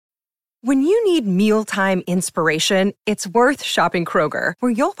When you need mealtime inspiration, it's worth shopping Kroger,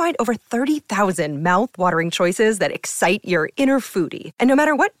 where you'll find over 30,000 mouth-watering choices that excite your inner foodie. And no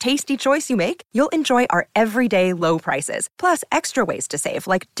matter what tasty choice you make, you'll enjoy our everyday low prices, plus extra ways to save,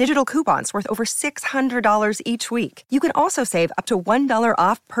 like digital coupons worth over $600 each week. You can also save up to $1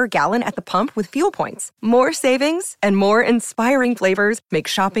 off per gallon at the pump with fuel points. More savings and more inspiring flavors make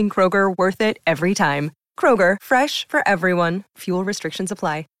shopping Kroger worth it every time. Kroger, fresh for everyone. Fuel restrictions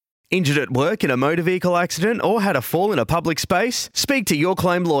apply. Injured at work in a motor vehicle accident or had a fall in a public space? Speak to Your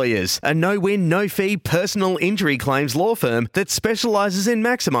Claim Lawyers, a no-win, no-fee personal injury claims law firm that specialises in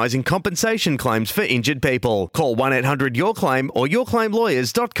maximising compensation claims for injured people. Call 1-800-YOUR-CLAIM or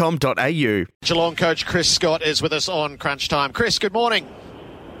yourclaimlawyers.com.au. Geelong coach Chris Scott is with us on Crunch Time. Chris, good morning.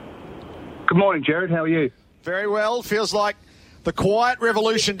 Good morning, Jared. How are you? Very well. Feels like the quiet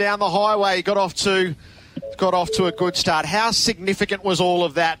revolution down the highway got off to a good start. How significant was all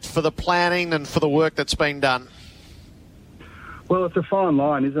of that for the planning and for the work that's been done? Well, it's a fine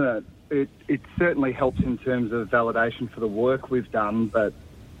line, isn't it? It certainly helps in terms of validation for the work we've done, but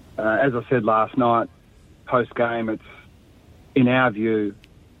as I said last night, post-game, it's, in our view,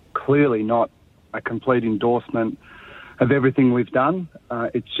 clearly not a complete endorsement of everything we've done.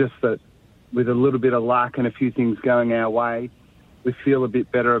 It's just that with a little bit of luck and a few things going our way, we feel a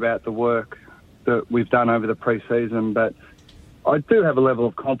bit better about the work that we've done over the pre-season. But I do have a level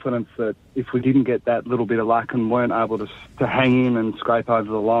of confidence that if we didn't get that little bit of luck and weren't able to hang in and scrape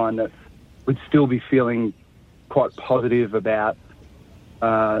over the line, that we'd still be feeling quite positive about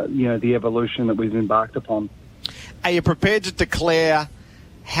the evolution that we've embarked upon. Are you prepared to declare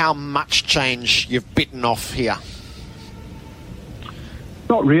how much change you've bitten off here?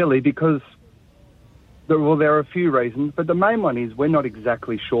 Not really, because there are a few reasons, but the main one is we're not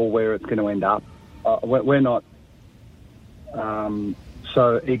exactly sure where it's going to end up. We're not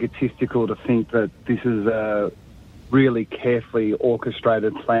so egotistical to think that this is a really carefully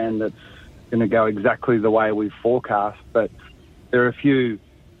orchestrated plan that's going to go exactly the way we forecast, but there are a few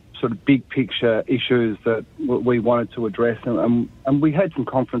sort of big picture issues that we wanted to address, and we had some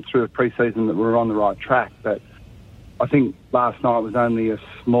confidence through the pre-season that we were on the right track, but I think last night was only a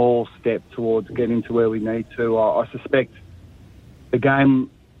small step towards getting to where we need to. I suspect the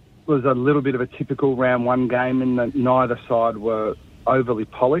game was a little bit of a typical round one game in that neither side were overly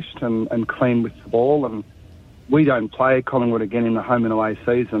polished and clean with the ball, and we don't play Collingwood again in the home and away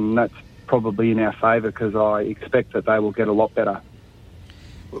season. That's probably in our favour because I expect that they will get a lot better.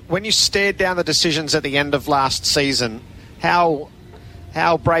 When you stared down the decisions at the end of last season, how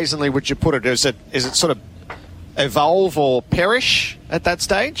brazenly would you put it? Is it sort of evolve or perish at that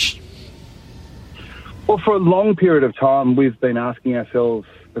stage? Well, for a long period of time, we've been asking ourselves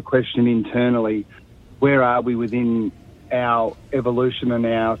the question internally, where are we within our evolution and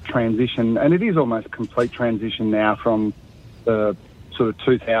our transition? And it is almost complete transition now from the sort of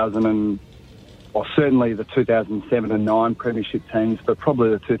 2000 or certainly the 2007 and 9 premiership teams, but probably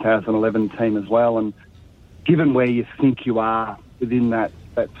the 2011 team as well. And given where you think you are within that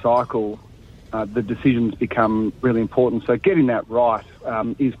cycle, the decisions become really important. So getting that right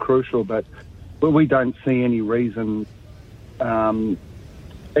is crucial, but we don't see any reason,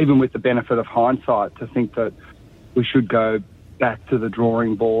 even with the benefit of hindsight, to think that we should go back to the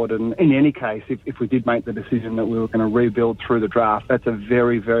drawing board. And in any case, if we did make the decision that we were going to rebuild through the draft, that's a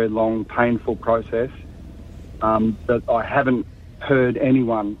very, very long, painful process that I haven't heard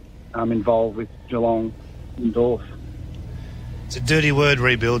anyone involved with Geelong endorse. It's a dirty word,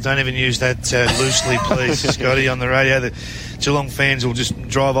 rebuild. Don't even use that loosely, please, Scotty, on the radio. The Geelong fans will just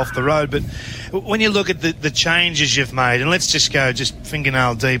drive off the road. But when you look at the changes you've made, and let's just go just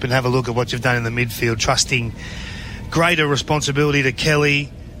fingernail deep and have a look at what you've done in the midfield, trusting greater responsibility to Kelly,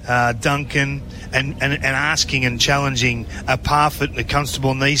 Duncan, and asking and challenging a Parfitt and a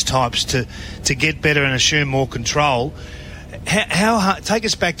Constable and these types to get better and assume more control. How hard, take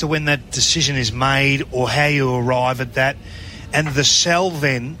us back to when that decision is made or how you arrive at that. And the sell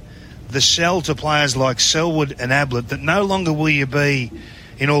to players like Selwood and Ablett, that no longer will you be,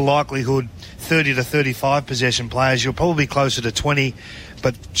 in all likelihood, 30 to 35 possession players. You'll probably be closer to 20,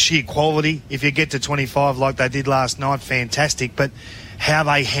 but sheer quality, if you get to 25 like they did last night, fantastic. But how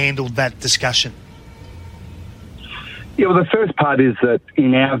they handled that discussion? Yeah, well, the first part is that,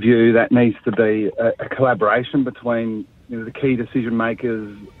 in our view, that needs to be a collaboration between the key decision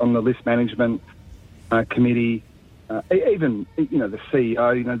makers on the list management committee, even the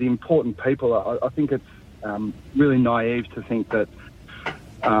CEO, the important people. I think it's really naive to think that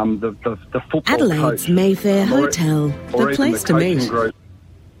the football Adelaide's coach, Mayfair Hotel, the place to meet. Group,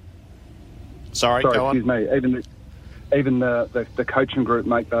 Sorry, go on. Excuse me. even the coaching group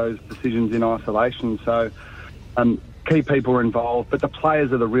make those decisions in isolation. So key people are involved, but the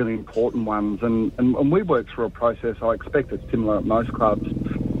players are the really important ones. And we work through a process. I expect it's similar at most clubs,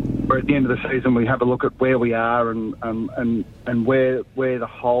 where at the end of the season we have a look at where we are and where the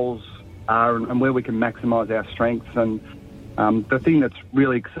holes are and where we can maximise our strengths. And the thing that's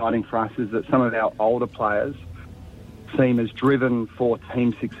really exciting for us is that some of our older players seem as driven for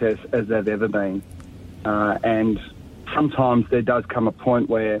team success as they've ever been. And sometimes there does come a point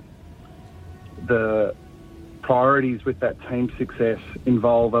where the priorities with that team success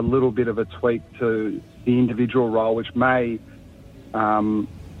involve a little bit of a tweak to the individual role, which may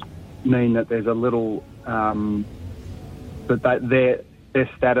mean that there's a little that their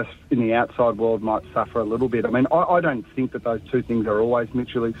status in the outside world might suffer a little bit. I mean, I don't think that those two things are always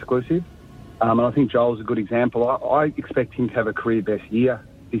mutually exclusive. And I think Joel's a good example. I expect him to have a career best year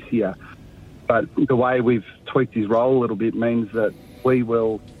this year. But the way we've tweaked his role a little bit means that we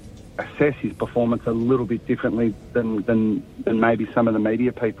will assess his performance a little bit differently than maybe some of the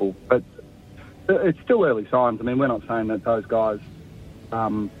media people. But it's still early signs. I mean, we're not saying that those guys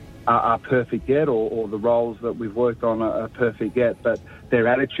are perfect yet or the roles that we've worked on are perfect yet, but their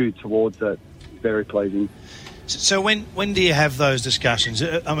attitude towards it is very pleasing. So when do you have those discussions?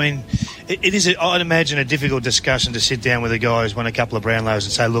 I mean, it is, I'd imagine, a difficult discussion to sit down with the guys, won a couple of Brownlows,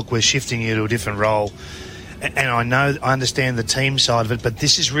 and say, look, we're shifting you to a different role. And I understand the team side of it, but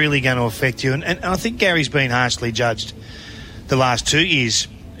this is really going to affect you. And I think Gary's been harshly judged the last 2 years.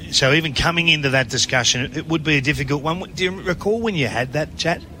 So even coming into that discussion, it would be a difficult one. Do you recall when you had that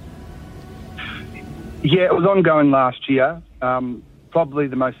chat? Yeah, it was ongoing last year. Probably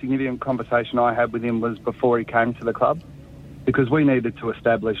the most significant conversation I had with him was before he came to the club, because we needed to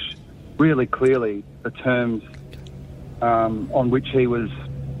establish really clearly the terms on which he was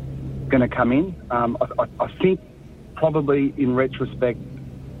going to come in. I think probably in retrospect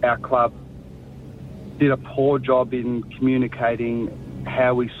our club did a poor job in communicating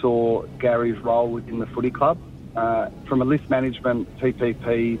how we saw Gary's role within the footy club. From a list management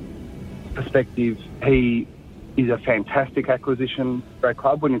TPP perspective, he is a fantastic acquisition for our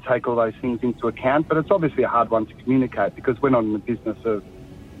club when you take all those things into account, but it's obviously a hard one to communicate because we're not in the business of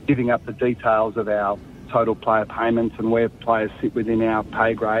giving up the details of our total player payments and where players sit within our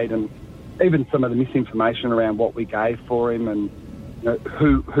pay grade, and even some of the misinformation around what we gave for him and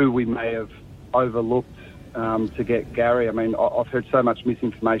who we may have overlooked to get Gary. I mean, I've heard so much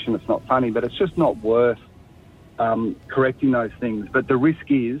misinformation, it's not funny, but it's just not worth correcting those things. But the risk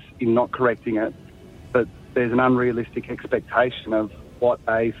is, in not correcting it, that there's an unrealistic expectation of what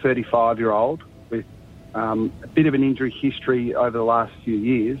a 35-year-old with a bit of an injury history over the last few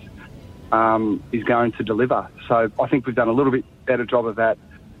years is going to deliver. So I think we've done a little bit better job of that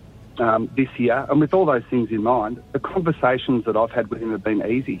this year. And with all those things in mind, the conversations that I've had with him have been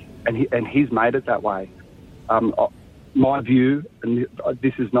easy, and he's made it that way. My view, and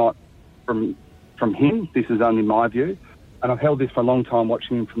this is not from him, this is only my view, and I've held this for a long time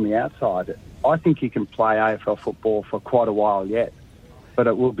watching him from the outside. I think he can play AFL football for quite a while yet, but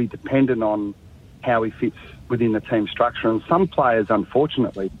it will be dependent on how he fits within the team structure. And some players,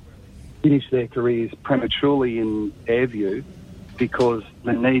 unfortunately, finish their careers prematurely in their view because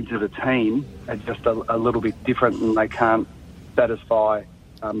the needs of the team are just a little bit different and they can't satisfy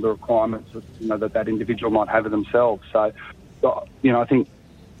the requirements that individual might have of themselves. So,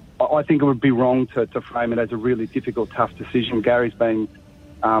 I think it would be wrong to frame it as a really difficult, tough decision. Gary's been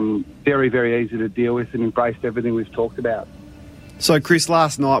very, very easy to deal with and embraced everything we've talked about. So, Chris,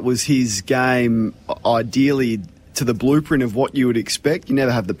 last night was his game ideally to the blueprint of what you would expect. You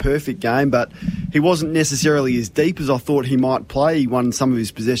never have the perfect game, but he wasn't necessarily as deep as I thought he might play. He won some of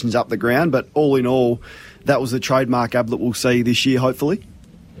his possessions up the ground, but all in all, that was the trademark Ablett we'll see this year, hopefully.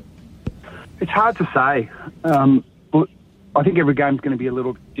 It's hard to say. I think every game's going to be a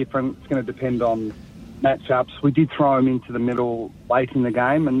little different. It's going to depend on matchups. We did throw him into the middle late in the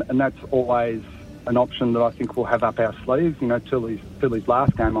game, and that's always an option that I think we'll have up our sleeves, till his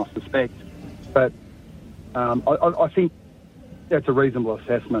last game, I suspect. But I think that's a reasonable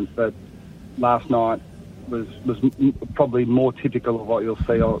assessment that last night was probably more typical of what you'll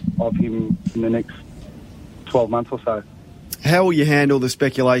see of him in the next 12 months or so. How will you handle the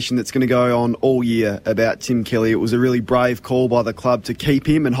speculation that's going to go on all year about Tim Kelly? It was a really brave call by the club to keep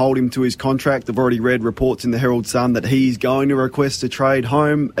him and hold him to his contract. I've already read reports in the Herald Sun that he's going to request a trade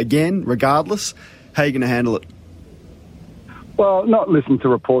home again, regardless. How are you going to handle it? Well, not listen to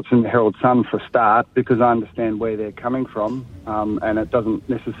reports in the Herald Sun for a start, because I understand where they're coming from, and it doesn't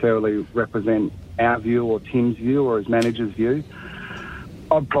necessarily represent our view or Tim's view or his manager's view.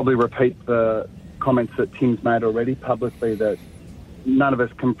 I'd probably repeat the comments that Tim's made already publicly, that none of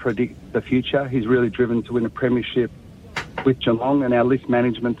us can predict the future. He's really driven to win a premiership with Geelong, and our list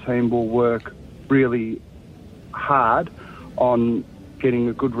management team will work really hard on getting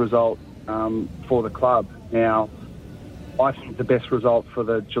a good result for the club. Now, I think the best result for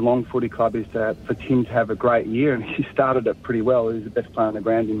the Geelong Footy Club is for Tim to have a great year, and he started it pretty well. He was the best player on the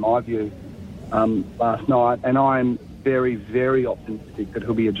ground, in my view, last night. And I'm very, very optimistic that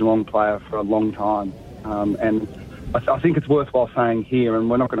he'll be a Geelong player for a long time. And I think it's worthwhile saying here, and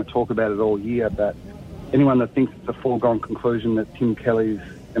we're not going to talk about it all year, but anyone that thinks it's a foregone conclusion that Tim Kelly's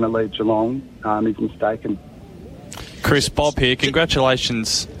going to leave Geelong is mistaken. Chris, Bob here.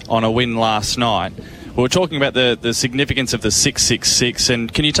 Congratulations on a win last night. We were talking about the significance of the 6-6-6,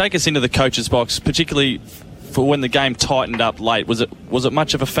 and can you take us into the coach's box, particularly for when the game tightened up late? Was it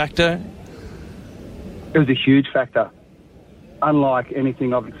much of a factor? It was a huge factor. Unlike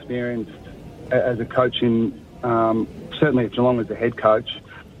anything I've experienced as a coach in, certainly at Geelong as a head coach,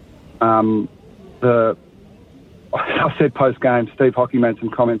 I said post-game, Steve Hockey made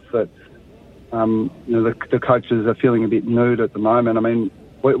some comments that the coaches are feeling a bit nude at the moment. I mean,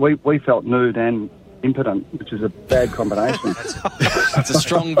 we felt nude and impotent, which is a bad combination. That's a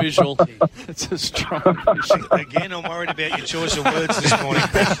strong visual. It's a strong visual. Again, I'm worried about your choice of words this morning.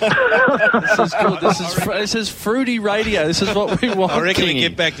 This is good. This is fruity radio. This is what we want. I reckon we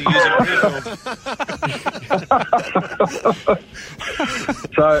get back to using rebuild.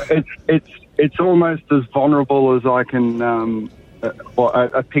 So it's almost as vulnerable as I can, or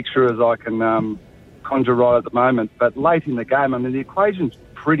a picture as I can conjure right at the moment. But late in the game, I mean, the equation's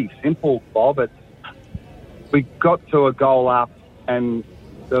pretty simple, Bob. We got to a goal up, and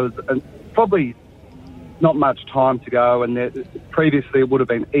there was probably not much time to go, and previously it would have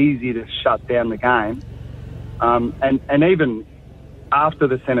been easy to shut down the game. And even after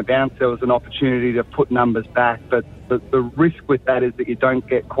the centre bounce, there was an opportunity to put numbers back, but the risk with that is that you don't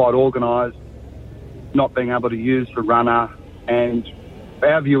get quite organised, not being able to use the runner, and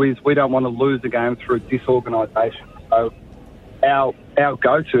our view is we don't want to lose the game through disorganisation. So our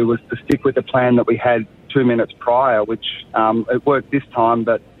go-to was to stick with the plan that we had 2 minutes prior, which it worked this time,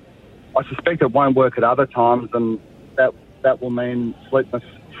 but I suspect it won't work at other times, and that will mean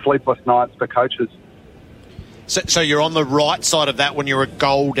sleepless nights for coaches. So you're on the right side of that when you're a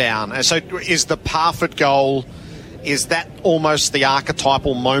goal down. And so is the Parfitt goal, is that almost the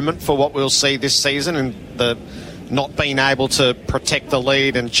archetypal moment for what we'll see this season, and the not being able to protect the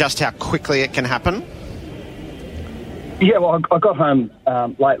lead and just how quickly it can happen? Yeah, well, I got home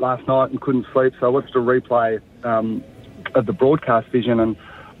late last night and couldn't sleep, so I watched a replay of the broadcast vision, and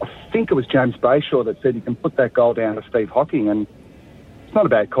I think it was James Brayshaw that said you can put that goal down to Steve Hocking, and it's not a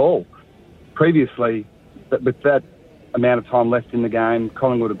bad call. Previously, with that amount of time left in the game,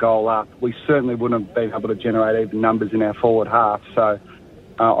 Collingwood a goal up, we certainly wouldn't have been able to generate even numbers in our forward half. So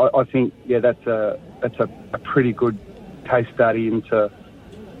I think, yeah, that's a pretty good case study into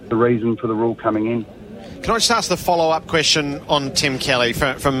the reason for the rule coming in. Can I just ask the follow-up question on Tim Kelly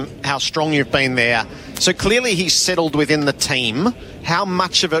from how strong you've been there? So clearly he's settled within the team. How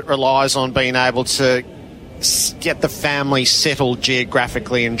much of it relies on being able to get the family settled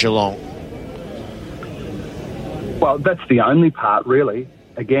geographically in Geelong? Well, that's the only part, really.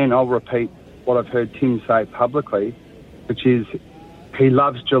 Again, I'll repeat what I've heard Tim say publicly, which is he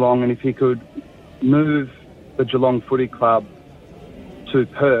loves Geelong, and if he could move the Geelong Footy Club to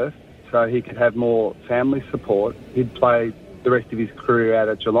Perth so he could have more family support, he'd play the rest of his career out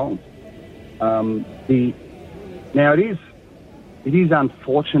at Geelong. Now, it is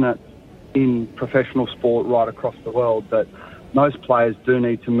unfortunate in professional sport right across the world that most players do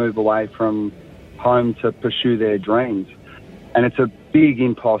need to move away from home to pursue their dreams. And it's a big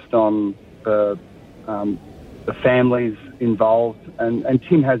impost on the families involved. And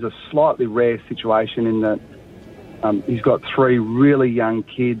Tim has a slightly rare situation in that he's got 3 really young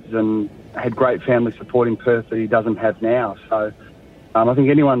kids and had great family support in Perth that he doesn't have now. So I think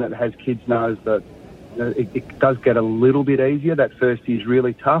anyone that has kids knows that it does get a little bit easier. That first year is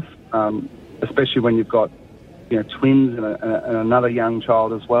really tough, especially when you've got twins and another young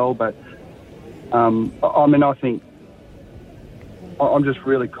child as well. But I mean, I think I'm just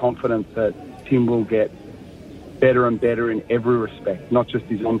really confident that Tim will get better and better in every respect, not just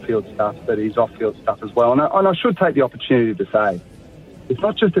his on-field stuff, but his off-field stuff as well. And I should take the opportunity to say, it's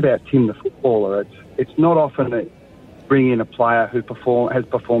not just about Tim the footballer. It's not often that bring in a player who has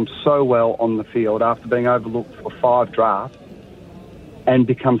performed so well on the field after being overlooked for 5 drafts and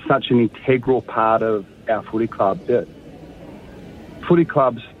become such an integral part of our footy club. Footy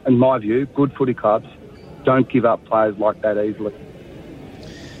clubs, in my view, good footy clubs, don't give up players like that easily.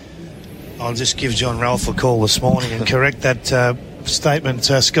 I'll just give John Ralph a call this morning and correct that statement,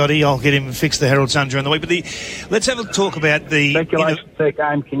 Scotty. I'll get him and fix the Herald Sun during the week. But let's have a talk about the... Speculation, fair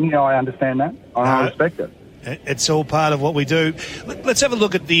game, King. I understand that. I respect it. It's all part of what we do. Let's have a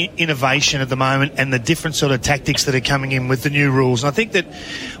look at the innovation at the moment and the different sort of tactics that are coming in with the new rules. And I think that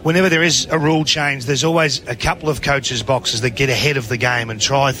whenever there is a rule change, there's always a couple of coaches' boxes that get ahead of the game and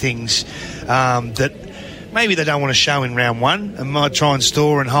try things that maybe they don't want to show in round one and might try and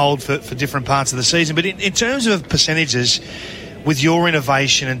store and hold for different parts of the season. But in terms of percentages, with your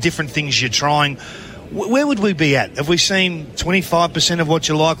innovation and different things you're trying, where would we be at? Have we seen 25% of what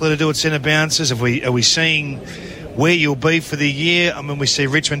you're likely to do at centre bounces? Are we seeing where you'll be for the year? I mean, we see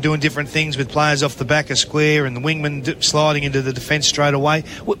Richmond doing different things with players off the back of square and the wingman sliding into the defence straight away.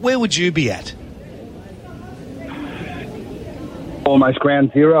 Where would you be at? Almost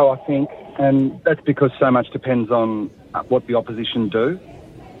ground zero, I think. And that's because so much depends on what the opposition do.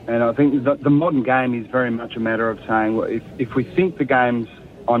 And I think the modern game is very much a matter of saying, well, if we think the game's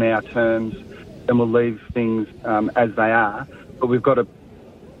on our terms, then we'll leave things as they are. But we've got to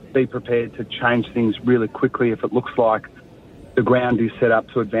be prepared to change things really quickly if it looks like the ground is set up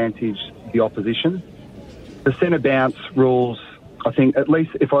to advantage the opposition. The centre bounce rules, I think, at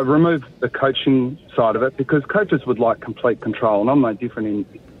least if I remove the coaching side of it, because coaches would like complete control, and I'm no different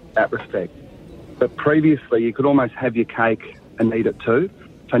in that respect. But previously, you could almost have your cake and eat it too.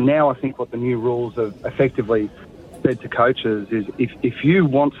 So now I think what the new rules have effectively said to coaches is if you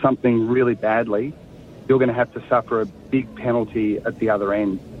want something really badly, you're going to have to suffer a big penalty at the other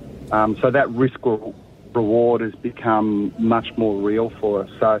end. So that risk reward has become much more real for us.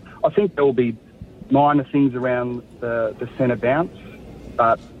 So I think there will be minor things around the centre bounce.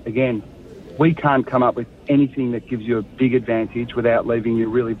 But again, we can't come up with anything that gives you a big advantage without leaving you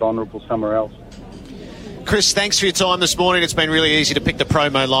really vulnerable somewhere else. Chris, thanks for your time this morning. It's been really easy to pick the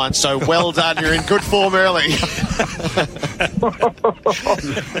promo line, so well done. You're in good form early.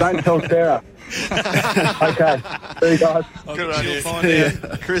 Don't tell Sarah. Okay. See you guys. Good on you.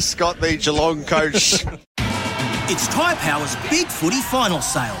 Chris Scott, the Geelong coach. It's Tyre Power's Big Footy Final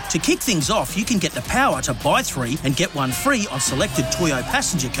Sale. To kick things off, you can get the power to buy 3 and get 1 free on selected Toyo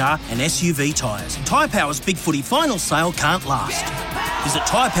passenger car and SUV tyres. Tyre Power's Big Footy Final Sale can't last. Visit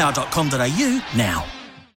tyrepower.com.au now.